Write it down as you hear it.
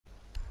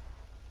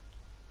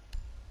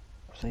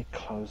They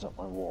close up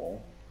my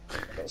wall.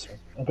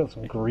 I've got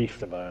some grief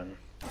to burn.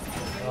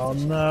 Oh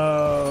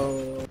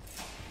no!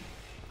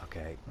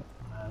 Okay.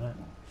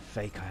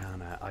 Fake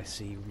Ayana, I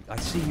see you,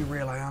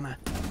 real Ayana.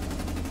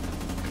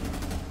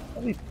 What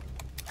have we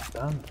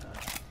done?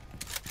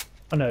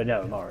 Oh no,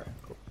 Mario.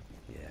 Cool.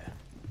 Yeah.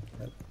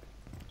 Nope.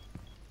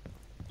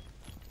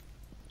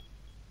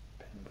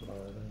 Pin below,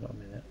 not a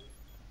minute.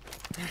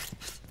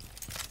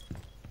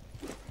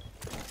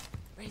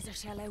 Razor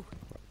shallow.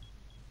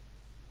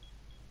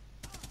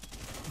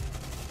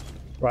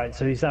 Right,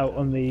 so he's out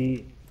on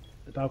the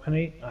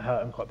balcony. I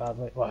hurt him quite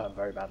badly. Well, I hurt him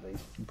very badly.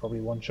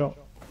 Probably one shot.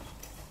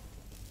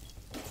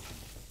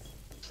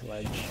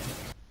 Sledge.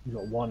 We've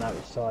got one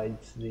outside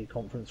the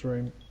conference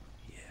room.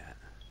 Yeah.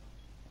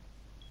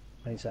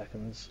 20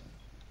 seconds.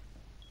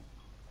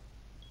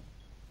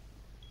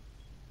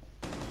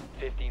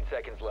 15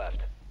 seconds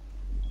left.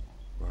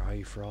 Where are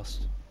you,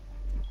 Frost?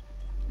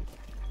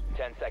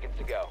 10 seconds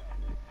to go.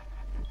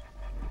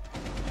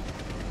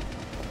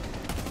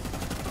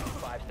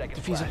 5 seconds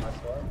Diffuser. left.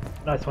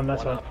 Nice one.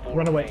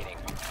 Run away. Remaining.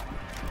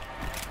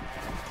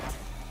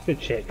 Good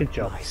shit, good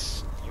job.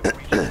 Nice. You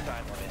reached the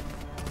time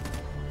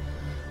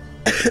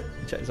limit.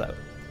 Check this out.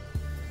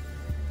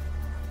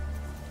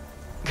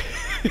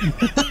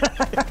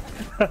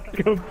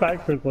 Go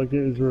backwards like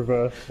it was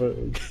reverse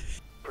footage.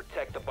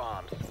 Protect the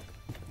bombs.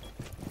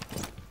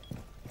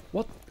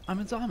 What? I'm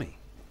in army.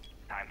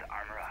 Time to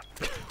armor up.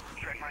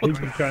 Who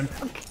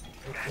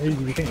did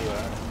you think you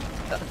were?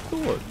 That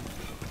thought.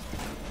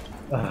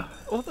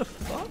 What the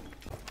fuck?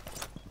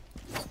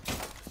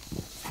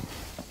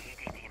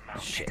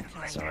 Shit.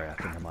 Sorry, I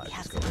think I might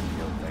have just got rid of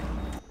the old thing.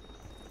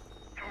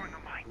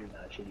 You didn't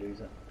actually lose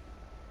it.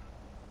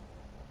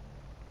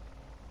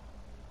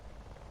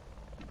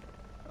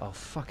 Oh,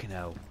 fucking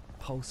hell.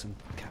 Pulse and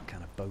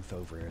Capcan are both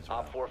over here as well.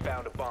 Op 4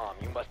 found a bomb.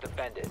 You must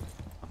defend it.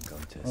 I'm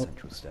going to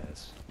central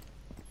stairs.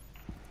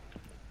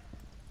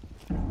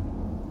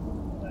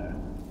 No.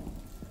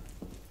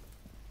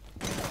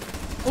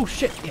 Oh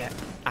shit, yeah.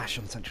 Ash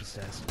on central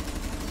stairs.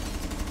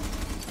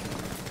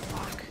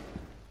 Fuck.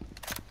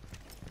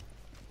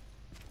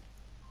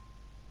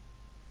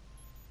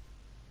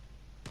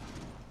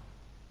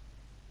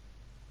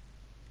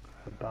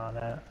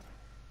 Barnet.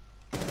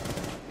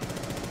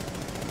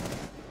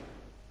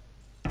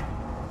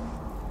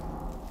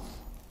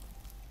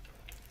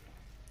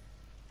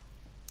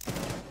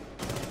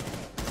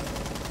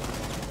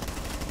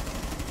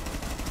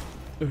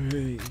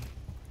 Hey.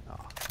 Oh.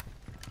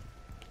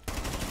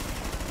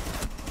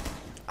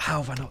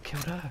 How have I not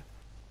killed her?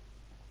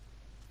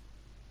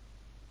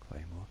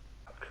 Claymore.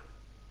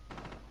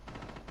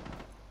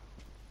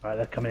 Right,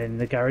 they're coming in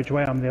the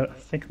carriageway. I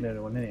think I'm the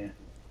only one in here.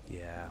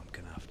 Yeah, I'm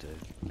gonna have to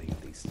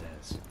leave these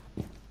stairs.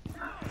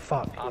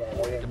 Fuck. Op Yeah,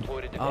 4 they're is in.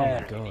 deployed to Oh my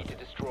defend. You God. need to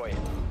destroy it.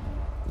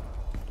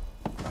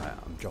 Right,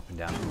 I'm dropping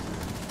down.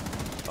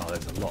 Oh,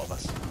 there's a lot of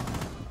us.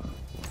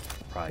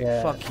 Right,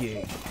 Yeah. fuck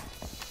you.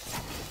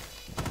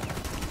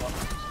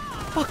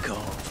 Fuck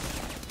off.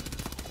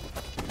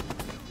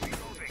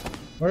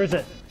 Where is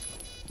it?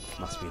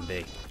 Must be in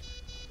B.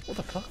 What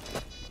the fuck?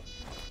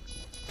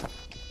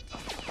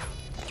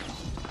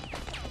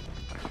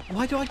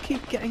 Why do I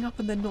keep getting up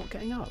and then not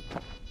getting up?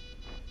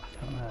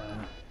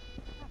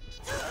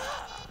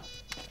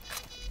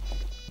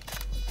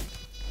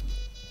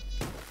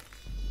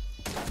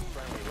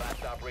 Friendly,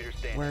 last operator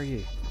standing. Where are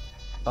you?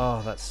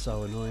 Oh, that's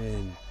so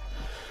annoying.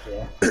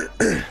 Yeah.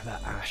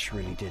 That Ash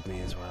really did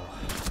me as well.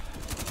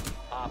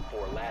 Op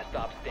 4, last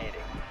stop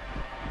standing.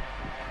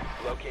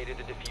 Located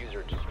the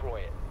diffuser.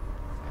 Destroy it.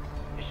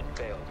 Mission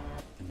failed.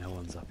 And no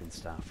one's up in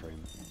staff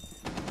room.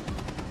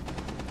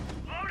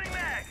 Loading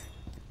mag!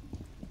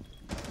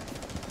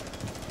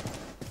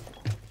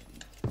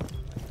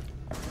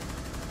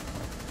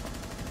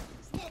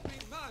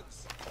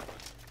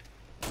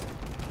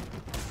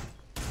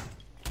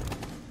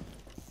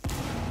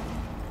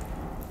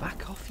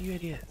 Back off, you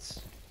idiots.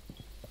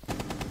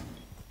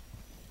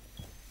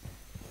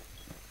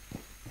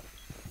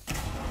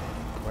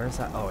 Where is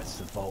that? Oh, it's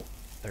the vault.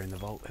 They're in the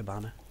vault,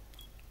 Hibana.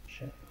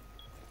 Shit.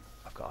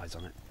 I've got eyes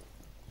on it.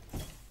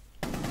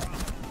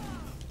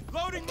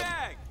 Loading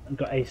mag! I've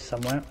got Ace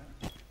somewhere.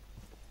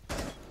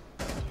 Fucking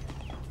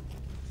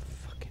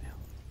hell.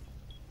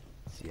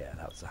 So, yeah,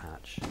 that was the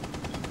hatch.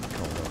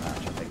 Corridor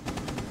hatch, I think.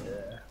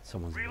 Yeah.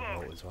 Someone's in the Reload.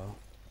 vault as well.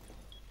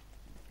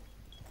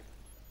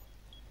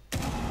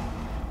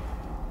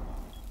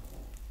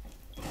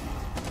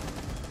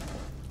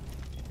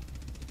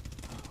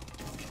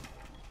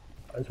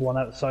 There's one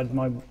outside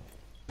my. Yeah,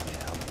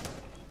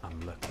 I'm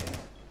looking.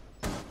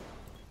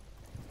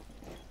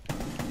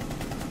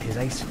 Here's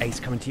Ace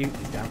coming to you.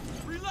 He's down.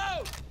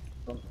 Reload!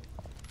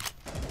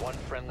 One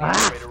friendly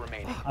Ah! operator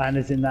remaining. And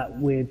is in that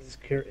weird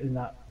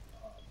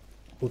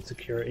called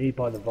security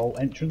by the vault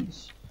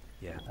entrance.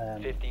 Yeah.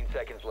 15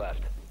 seconds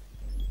left.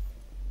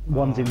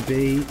 One's in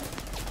B.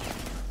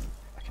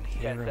 I can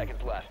hear 10 him.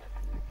 seconds left.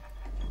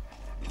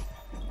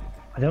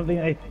 I don't think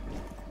they.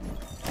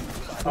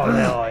 Oh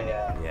no!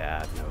 Yeah.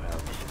 Yeah, no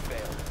help. Mission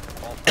failed.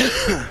 All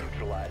friendlies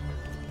neutralized.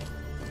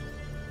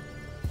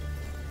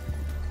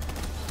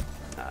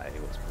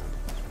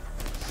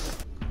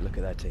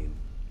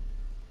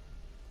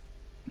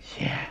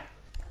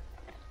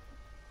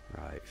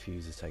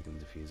 Fuse has taken the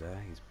diffuser.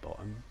 He's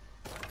bottom.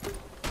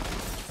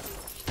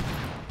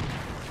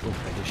 Oh,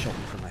 they just shot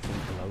me from, I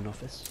think, the loan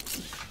office.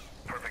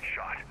 Perfect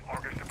shot.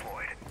 Argus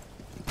deployed.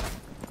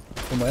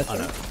 From where? Oh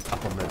no,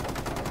 up on the...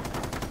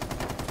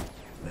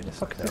 The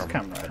fuck is they're this on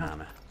camera?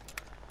 banana.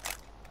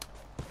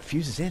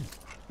 Fuse is in. In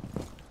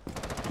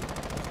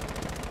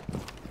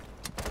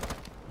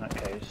that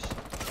case.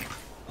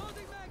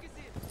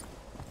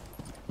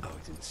 Oh,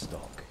 he's in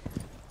stock.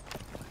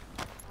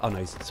 Oh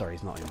no, sorry,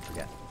 he's not in.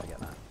 Forget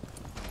that.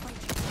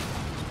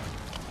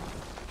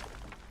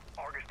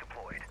 Argus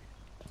deployed.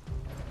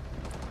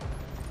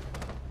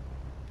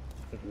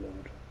 Good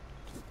lord.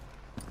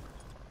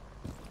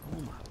 Oh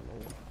my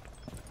lord.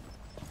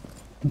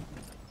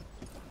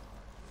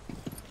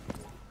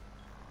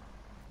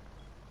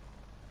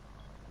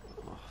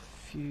 Oh,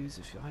 Fuse,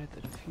 if I had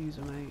the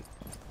diffuser, mate.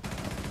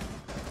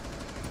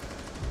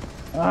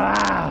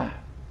 Ah!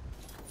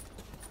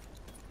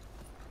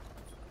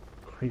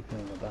 Creeping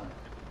in the back.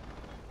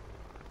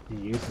 You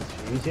use the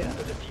fuse yet?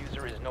 The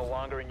diffuser is no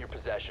longer in your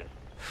possession.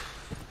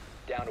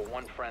 Down to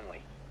one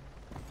friendly.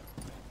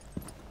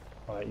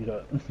 Alright, you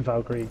got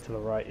Valkyrie to the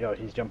right. Yo,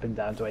 he's jumping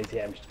down to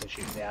ATM just to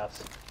shoot in the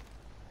ass.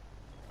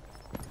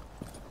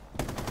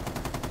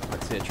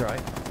 Let's see it try.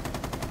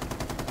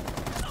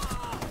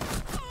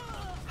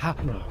 How?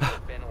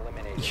 Been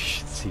eliminated. You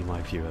should see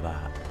my view of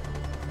that.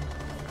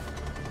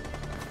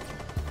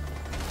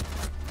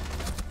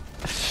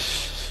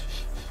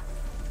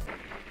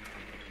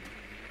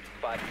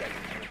 5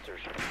 seconds to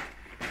insertion.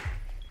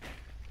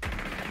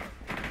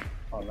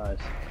 Oh, nice.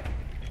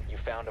 You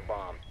found a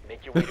bomb.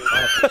 Make your way to the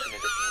location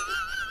and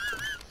defuse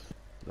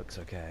it. Looks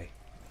okay.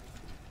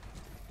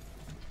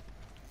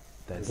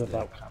 There's There's a the...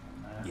 Valkyrie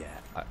in there.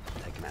 Yeah,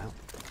 take him out.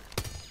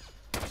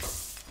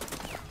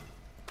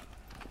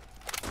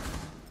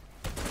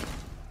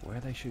 Where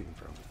are they shooting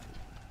from?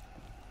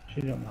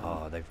 She don't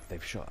know. Oh,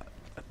 they've shot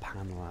a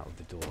panel out of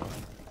the door.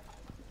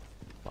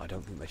 But I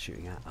don't think they're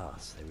shooting at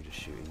us. They were just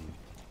shooting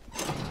a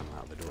panel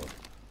out of the door.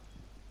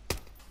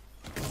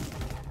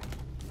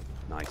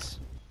 Nice.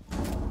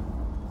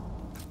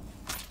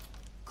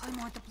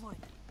 Claymore deployed.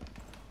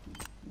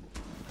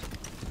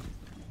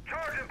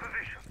 Charge in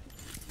position.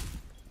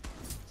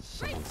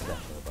 Someone's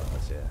definitely above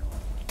us, yeah.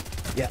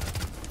 Yeah.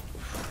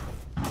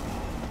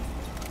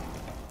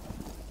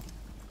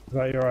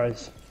 Got your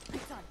eyes.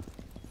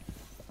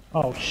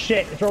 Oh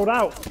shit, it's rolled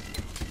out!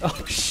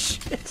 Oh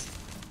shit!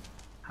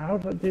 How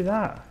did it do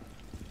that?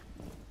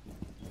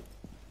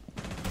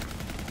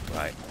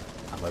 Right,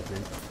 I'm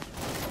opening.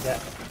 Yeah.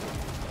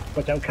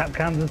 Watch out, cap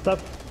cans and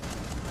stuff.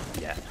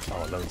 Yeah.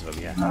 Oh, loads of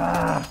them, yeah.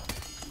 Ah!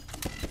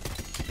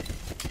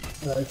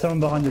 There's someone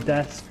behind the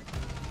desk.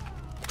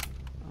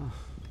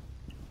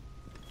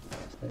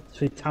 It's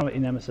Fatality,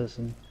 Nemesis,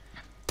 and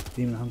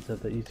Demon Hunter,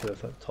 but you two are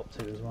top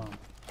two as well.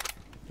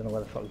 Don't know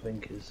where the fuck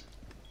Vink is.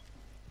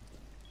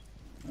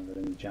 Oh,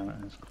 they're in the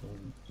janitor's closet.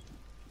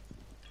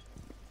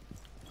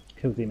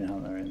 Kill Demon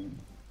Hunter and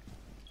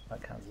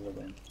that counts as a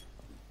win.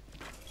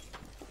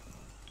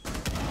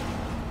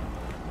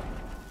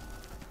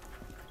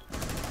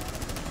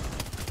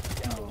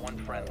 Down to one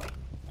friendly.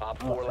 Op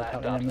 4 Oh, last Fatality,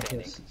 stop standing.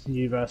 Nemesis. It's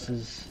you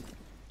versus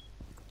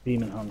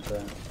Demon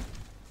Hunter.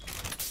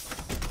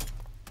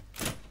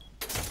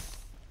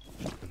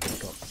 And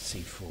they've got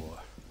C4.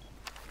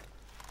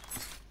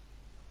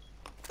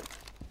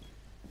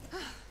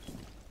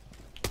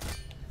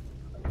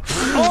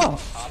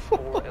 Oh! Op 4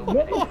 What the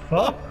eliminated.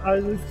 fuck? I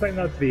was expecting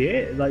that to be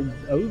it, like,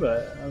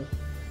 over.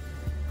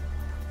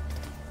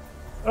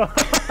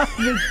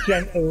 This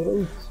gentle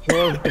little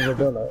stroke of a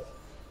bullet.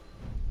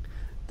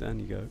 Down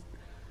you go.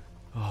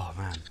 Oh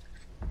man.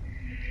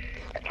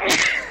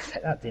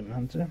 Take that, Demon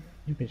Hunter.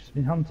 You've just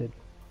been hunted.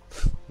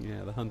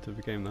 Yeah, the hunter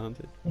became the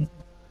hunted.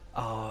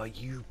 Oh,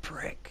 you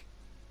prick.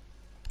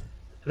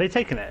 Have they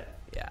taken it?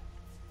 Yeah.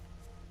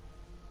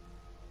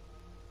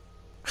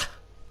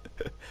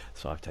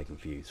 So I've taken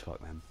Fuse, fuck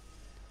them.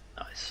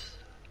 Nice.